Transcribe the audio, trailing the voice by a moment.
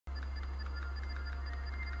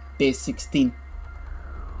Day 16.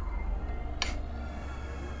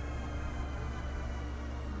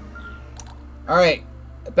 Alright,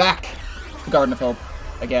 back to Garden of Hope.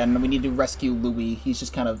 Again, we need to rescue Louis. He's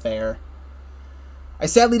just kind of there. I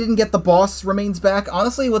sadly didn't get the boss remains back.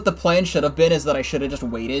 Honestly, what the plan should have been is that I should have just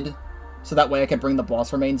waited. So that way I could bring the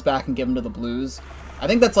boss remains back and give them to the blues. I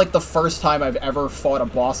think that's like the first time I've ever fought a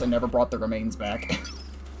boss and never brought the remains back.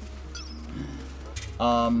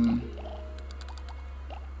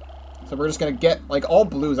 So we're just gonna get, like, all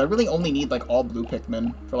blues. I really only need, like, all blue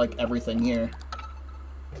Pikmin for, like, everything here.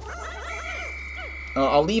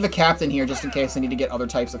 I'll leave a captain here just in case I need to get other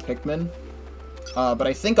types of Pikmin. But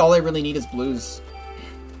I think all I really need is blues.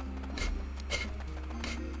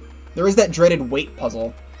 There is that dreaded weight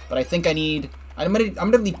puzzle, but I think I need... I'm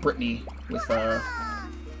gonna leave Brittany with,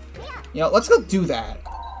 you know, let's go do that.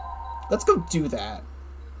 Let's go do that.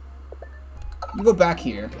 You go back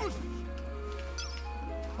here.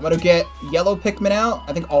 I'm gonna get yellow Pikmin out.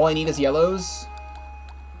 I think all I need is yellows.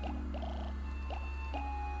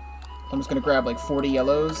 I'm just gonna grab like 40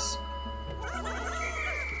 yellows.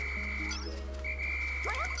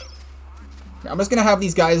 I'm just gonna have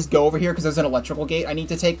these guys go over here because there's an electrical gate I need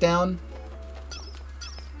to take down.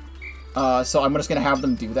 So I'm just gonna have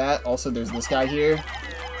them do that. Also, there's this guy here.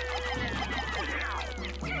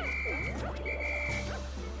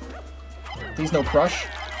 Please no crush.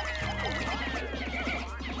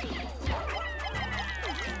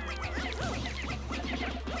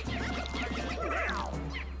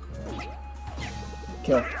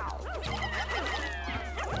 Kill.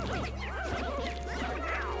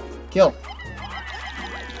 Kill.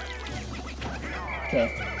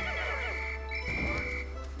 Okay.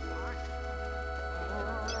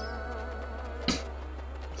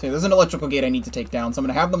 So there's an electrical gate I need to take down, so I'm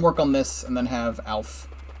gonna have them work on this and then have Alf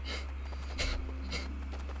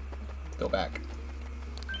go back.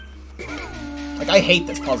 Like, I hate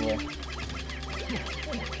this puzzle.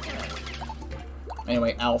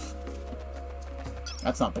 Anyway, Alf.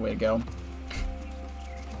 That's not the way to go.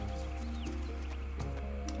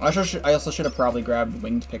 I also should have probably grabbed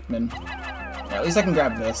winged Pikmin. Yeah, at least I can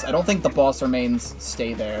grab this. I don't think the boss remains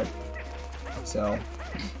stay there. So...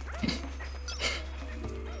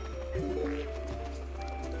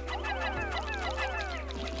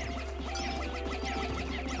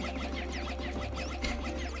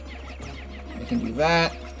 I can do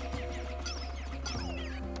that.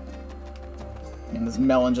 And this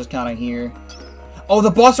melon just kind of here. Oh, the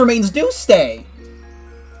boss remains do stay!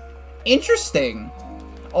 Interesting.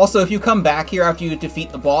 Also, if you come back here after you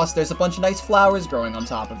defeat the boss, there's a bunch of nice flowers growing on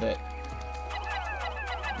top of it.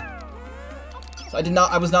 So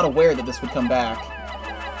I was not aware that this would come back.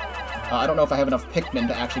 I don't know if I have enough Pikmin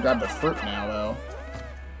to actually grab the fruit now, though.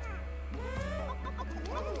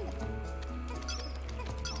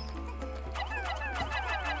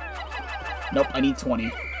 Nope, I need 20.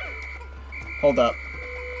 Hold up.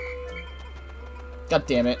 God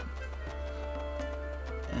damn it.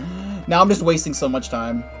 Now I'm just wasting so much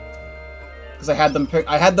time. Because I had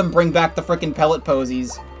them bring back the frickin' pellet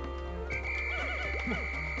posies.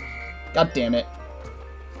 God damn it.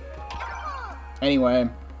 Anyway.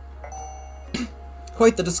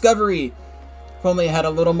 Quite the discovery. If only I had a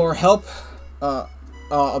little more help,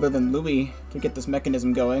 other than Louis, to get this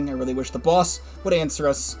mechanism going. I really wish the boss would answer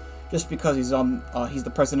us. Just because he's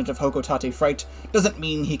the president of Hokotate Fright doesn't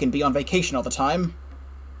mean he can be on vacation all the time.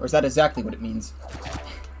 Or is that exactly what it means?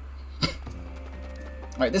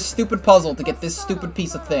 Alright, this stupid puzzle to get this stupid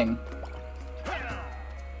piece of thing.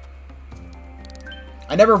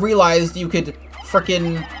 I never realized you could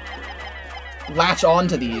frickin' latch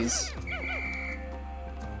onto these.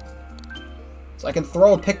 So I can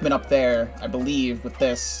throw a Pikmin up there, I believe, with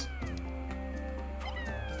this.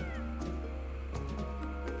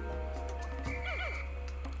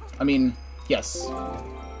 I mean, yes.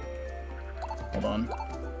 Hold on.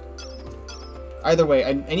 Either way,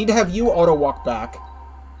 I need to have you auto-walk back.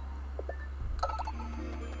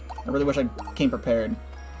 I really wish I came prepared.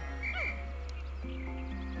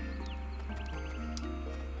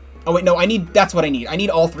 Oh wait, no, that's what I need. I need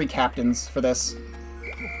all 3 captains for this.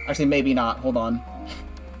 Actually, maybe not. Hold on.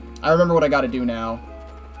 I remember what I gotta do now.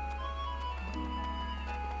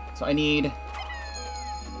 So I need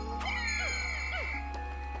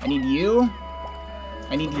you.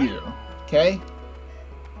 I need you. Okay?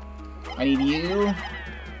 I need you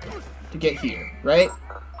to get here, right?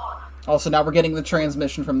 Also, now we're getting the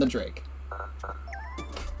transmission from the Drake.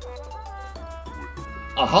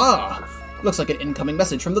 Aha! Looks like an incoming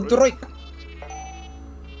message from the Drake.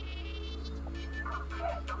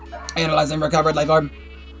 Analyzing recovered life orb.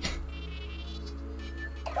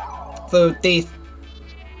 Food, teeth.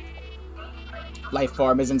 Life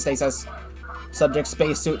form is in stasis. Subject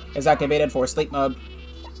spacesuit is activated for sleep mode.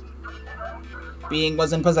 Being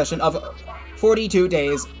was in possession of 42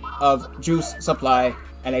 days of juice supply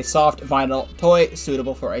and a soft vinyl toy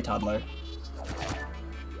suitable for a toddler.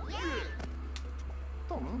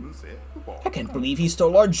 I can't believe he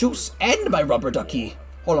stole our juice and my rubber ducky.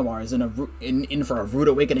 Olimar is in for a rude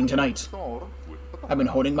awakening tonight. I've been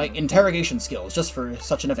honing my interrogation skills just for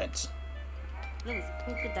such an event.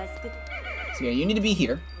 So yeah, you need to be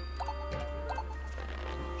here.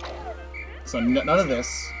 So none of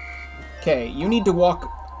this. Okay, you need to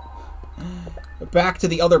walk back to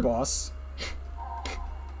the other boss.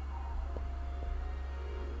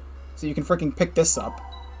 So you can freaking pick this up.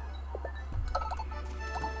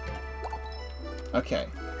 Okay,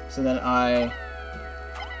 so then I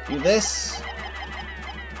do this.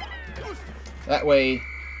 That way...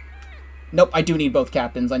 Nope, I do need both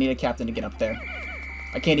captains. I need a captain to get up there.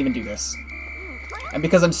 I can't even do this. And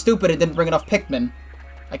because I'm stupid and didn't bring enough Pikmin,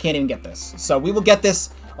 I can't even get this. So we will get this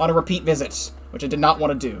on a repeat visit, which I did not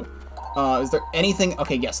want to do. Is there anything...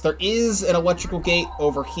 Okay, yes, there is an electrical gate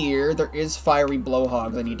over here. There is fiery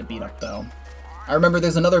blowhogs I need to beat up, though. I remember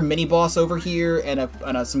there's another mini-boss over here and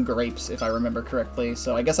some grapes, if I remember correctly.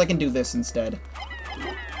 So I guess I can do this instead.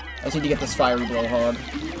 I just need to get this fiery blowhog.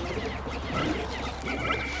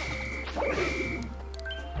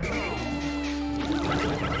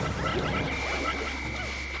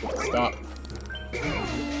 Stop.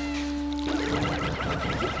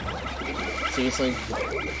 Seriously?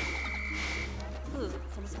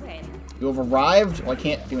 You have arrived? Well, I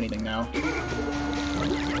can't do anything now.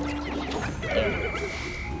 There.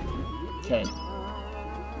 Okay.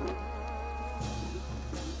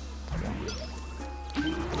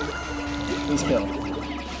 Please kill.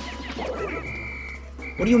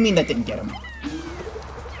 What do you mean that didn't get him?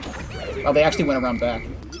 Oh, they actually went around back.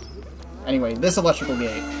 Anyway, this electrical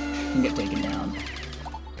gate can get taken down.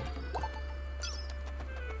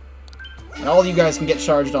 And all of you guys can get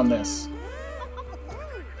charged on this.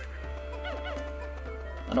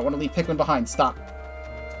 I don't want to leave Pikmin behind. Stop.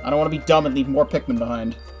 I don't want to be dumb and leave more Pikmin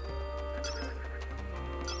behind.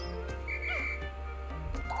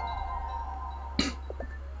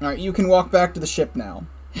 Alright, you can walk back to the ship now.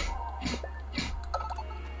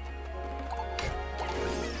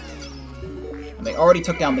 And they already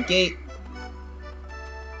took down the gate.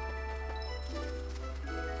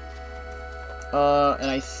 And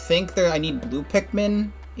I think I need blue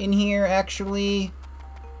Pikmin in here, actually.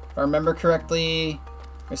 If I remember correctly.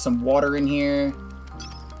 There's some water in here.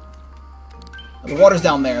 The water's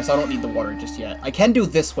down there, so I don't need the water just yet. I can do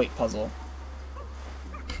this weight puzzle.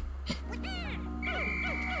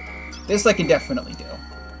 This I can definitely do.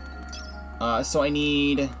 So I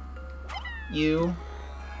need you.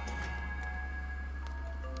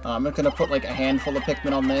 I'm gonna put like a handful of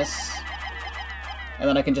Pikmin on this. And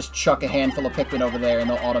then I can just chuck a handful of Pikmin over there and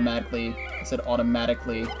they'll automatically... I said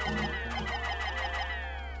automatically.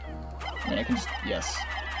 I mean, I can just... Yes.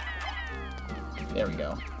 There we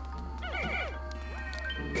go.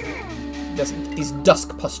 These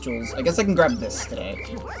dusk pustules. I guess I can grab this today.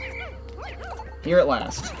 Here at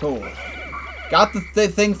last. Cool. Got the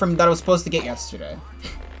thing from that I was supposed to get yesterday.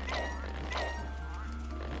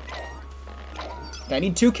 Okay, I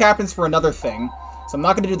need 2 captains for another thing. So I'm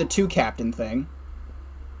not going to do the 2 captain thing.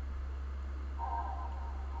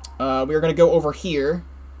 We are going to go over here.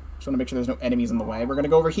 Just want to make sure there's no enemies in the way. We're going to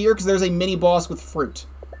go over here because there's a mini boss with fruit.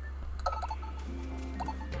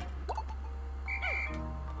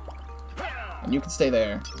 And you can stay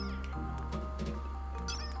there.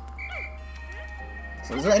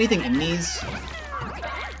 So is there anything in these?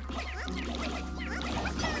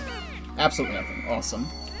 Absolutely nothing. Awesome.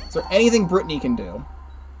 Is there anything Brittany can do?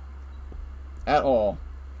 At all?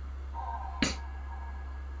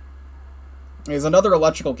 There's another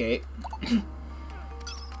electrical gate.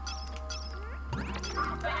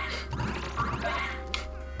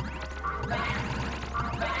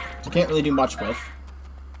 Can't really do much with.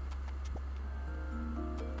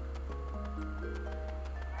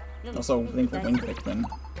 Also, I think the wing Pikmin.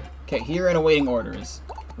 Okay, here and awaiting orders.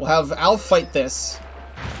 We'll have Al fight this.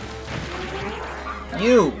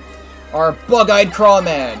 You are a bug-eyed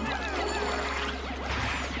crawman.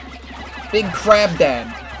 Big crab dad.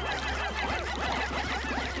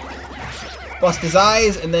 Bust his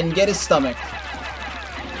eyes and then get his stomach.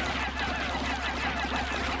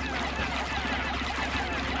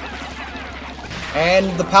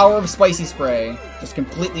 And the power of Spicy Spray just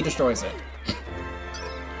completely destroys it.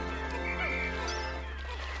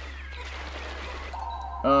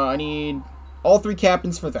 I need all 3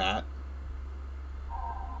 captains for that.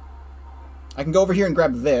 I can go over here and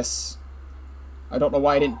grab this. I don't know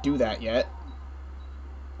why I didn't do that yet.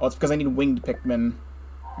 Oh, it's because I need winged Pikmin.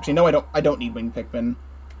 Actually, no, I don't need winged Pikmin.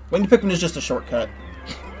 Winged Pikmin is just a shortcut.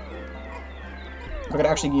 We're gonna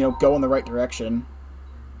actually, you know, go in the right direction.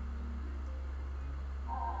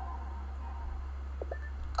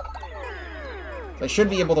 I should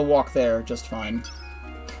be able to walk there just fine.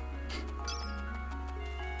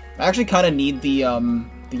 I actually kind of need the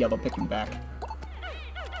yellow Pikmin back.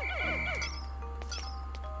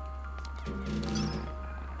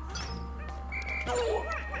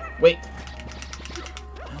 Wait.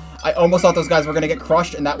 I almost thought those guys were gonna get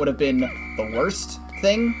crushed, and that would have been the worst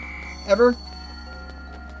thing ever.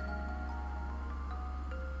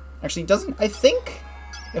 Actually, doesn't... I think,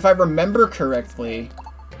 if I remember correctly...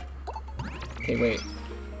 Okay, wait.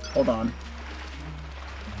 Hold on.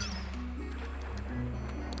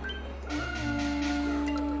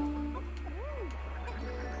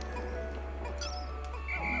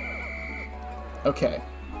 Okay.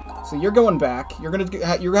 So you're going back. You're gonna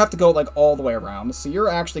have to go like all the way around. So you're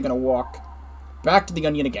actually gonna walk back to the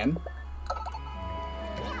onion again.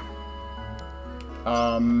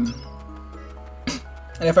 And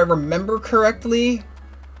if I remember correctly,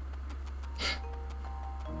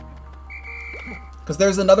 because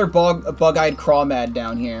there's another bug-eyed crawmad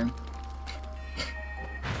down here.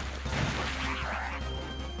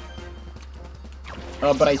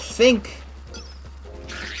 But I think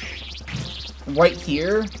right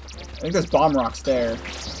here, I think there's bomb rocks there.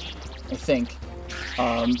 I think.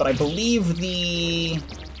 But I believe the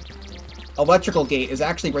electrical gate is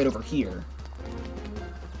actually right over here.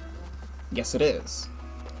 Yes, it is.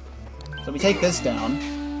 So we take this down.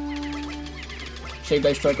 Shaved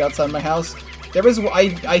ice strike outside my house. There is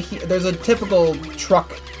there's a typical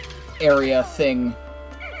truck area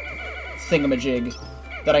thingamajig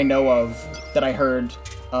that I know of that I heard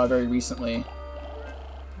very recently.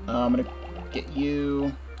 I'm gonna get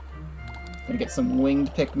you. I'm gonna get some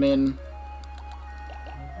winged Pikmin.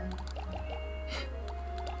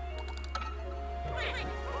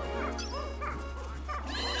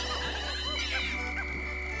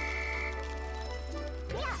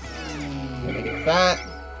 That.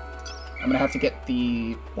 I'm gonna have to get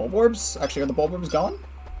the Bulborbs. Actually, are the Bulborbs gone?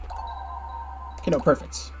 Okay, no,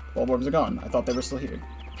 perfect. Bulborbs are gone. I thought they were still here.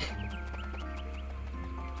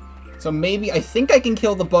 So maybe, I think I can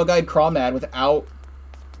kill the bug-eyed crawmad without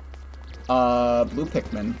blue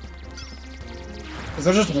Pikmin. Because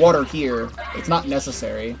there's just water here. It's not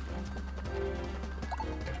necessary.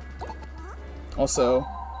 Also,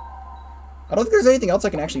 I don't think there's anything else I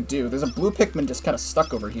can actually do. There's a blue Pikmin just kind of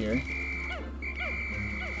stuck over here.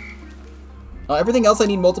 Everything else I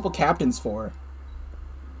need multiple captains for.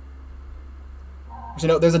 Actually,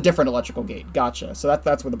 no, there's a different electrical gate. Gotcha. So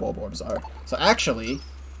that's where the Bulborbs are. So actually,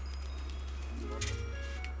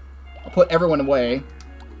 I'll put everyone away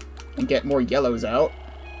and get more yellows out.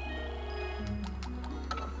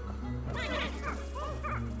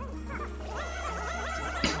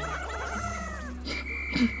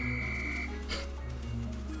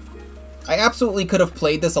 I absolutely could have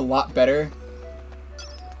played this a lot better.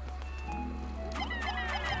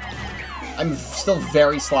 I'm still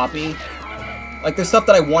very sloppy. Like, there's stuff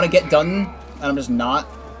that I want to get done, and I'm just not.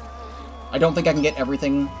 I don't think I can get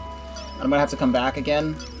everything. I'm gonna have to come back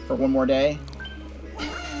again for one more day.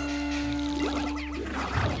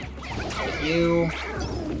 Get you.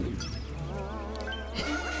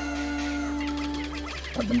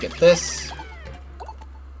 Have them get this.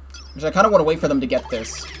 Which I kind of want to wait for them to get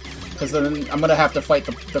this. Because then I'm gonna have to fight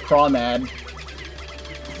the crawmad.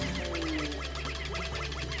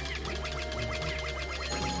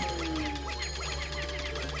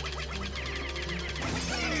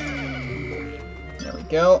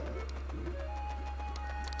 Go.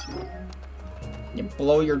 You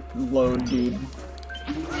blow your load, dude.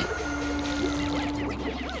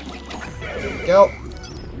 There we go.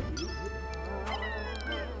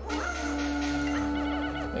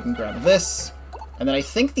 They can grab this. And then I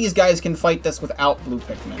think these guys can fight this without blue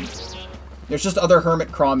Pikmin. There's just other hermit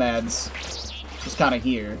crawmads just kind of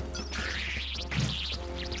here.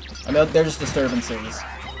 I know they're just disturbances.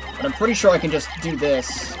 But I'm pretty sure I can just do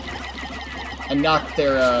this and knock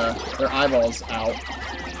their eyeballs out.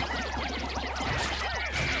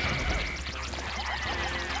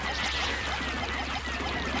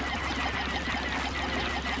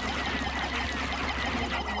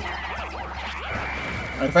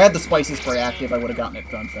 Right, if I had the spicy spray active, I would have gotten it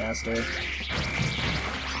done faster.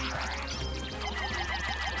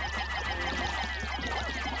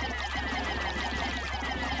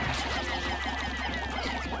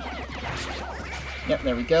 Yep,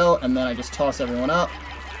 there we go, and then I just toss everyone up.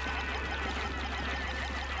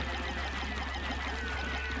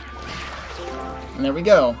 And there we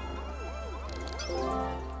go.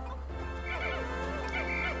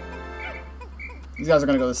 These guys are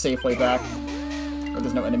gonna go the safe way back, where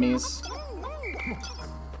there's no enemies.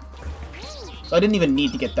 So I didn't even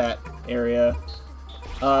need to get that area.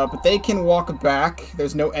 But they can walk back.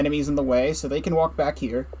 There's no enemies in the way, so they can walk back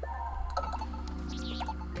here.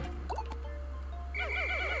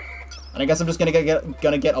 And I guess I'm just gonna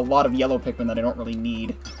get a lot of yellow Pikmin that I don't really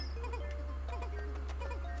need.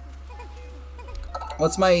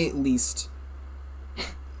 What's my least?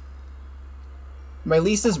 My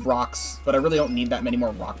least is rocks, but I really don't need that many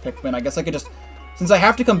more rock Pikmin. I guess I could just... Since I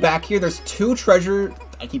have to come back here, there's 2 treasure...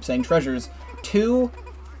 I keep saying treasures. 2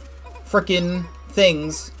 frickin'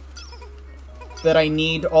 things that I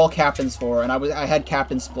need all captains for, and I had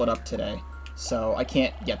captains split up today, so I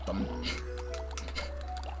can't get them.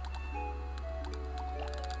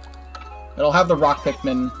 But I'll have the rock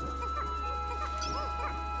Pikmin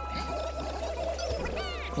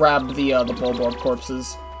grabbed the Bulborb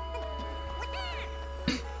corpses.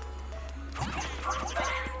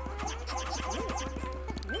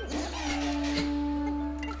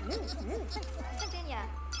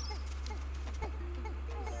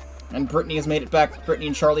 And Brittany has made it back. Brittany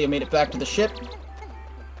and Charlie have made it back to the ship.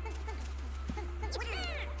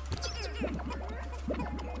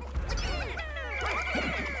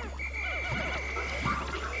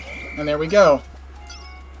 And there we go.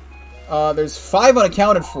 There's 5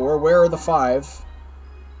 unaccounted for. Where are the 5?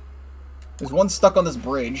 There's 1 stuck on this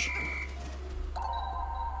bridge.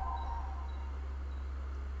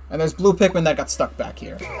 And there's blue Pikmin that got stuck back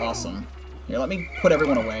here. Awesome. Here, let me put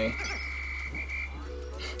everyone away.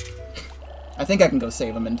 I think I can go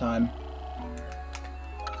save them in time.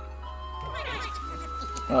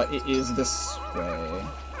 It is this way.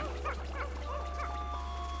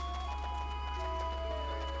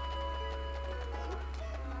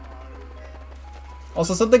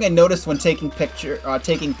 Also, something I noticed when taking pictures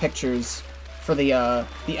for the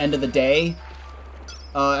end of the day,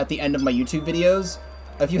 at the end of my YouTube videos,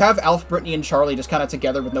 if you have Alf, Brittany, and Charlie just kind of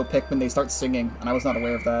together with no Pikmin, they start singing, and I was not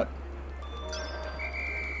aware of that.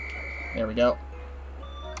 There we go.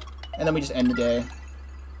 And then we just end the day.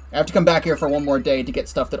 I have to come back here for 1 more day to get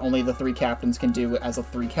stuff that only the 3 captains can do as a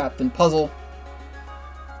 3-captain puzzle.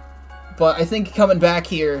 But I think coming back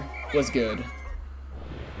here was good.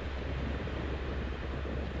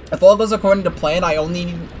 If all goes according to plan,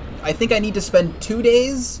 I think I need to spend 2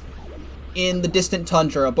 days in the distant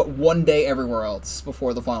tundra, but 1 day everywhere else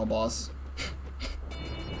before the final boss.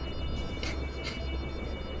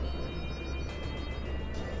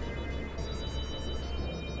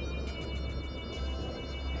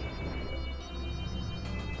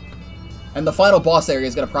 And the final boss area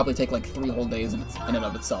is going to probably take like 3 whole days in and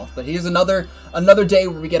of itself. But here's another day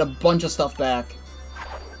where we get a bunch of stuff back.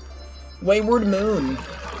 Wayward Moon.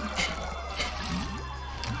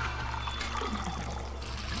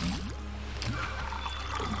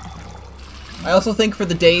 I also think for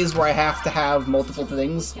the days where I have to have multiple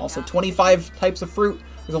things, also 25 types of fruit.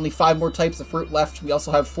 There's only 5 more types of fruit left. We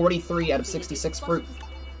also have 43 out of 66 fruit.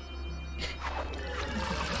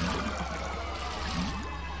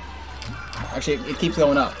 Actually, it keeps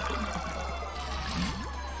going up.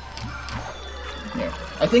 Yeah.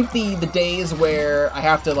 I think the days where I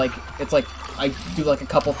have to, like, it's like, I do, like, a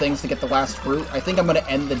couple things to get the last fruit, I think I'm gonna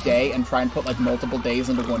end the day and try and put, like, multiple days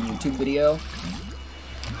into 1 YouTube video.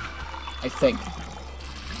 I think.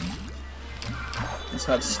 Let's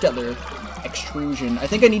have Stellar Extrusion. I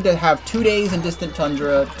think I need to have 2 days in Distant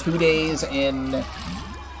Tundra, 2 days in...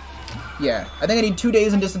 Yeah, I think I need 2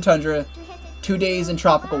 days in Distant Tundra, 2 days in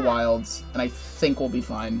Tropical Wilds, and I think we'll be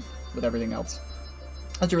fine with everything else.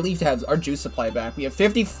 That's a relief to have our juice supply back. We have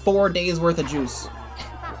 54 days worth of juice.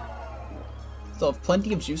 Still have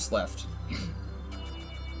plenty of juice left.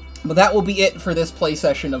 But that will be it for this play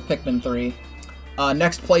session of Pikmin 3.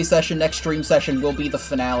 Next play session, next stream session will be the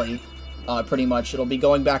finale, pretty much. It'll be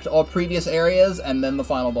going back to all previous areas, and then the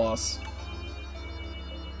final boss.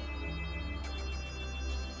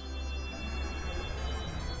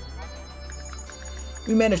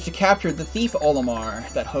 We managed to capture the thief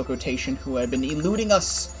Olimar, that Hokotation who had been eluding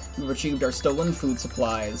us. We retrieved our stolen food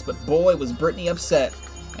supplies, but boy was Brittany upset,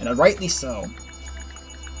 and rightly so.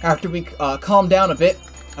 After we calmed down a bit,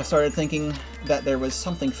 I started thinking that there was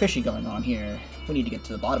something fishy going on here. We need to get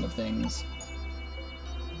to the bottom of things.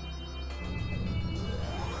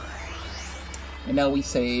 And now we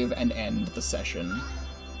save and end the session.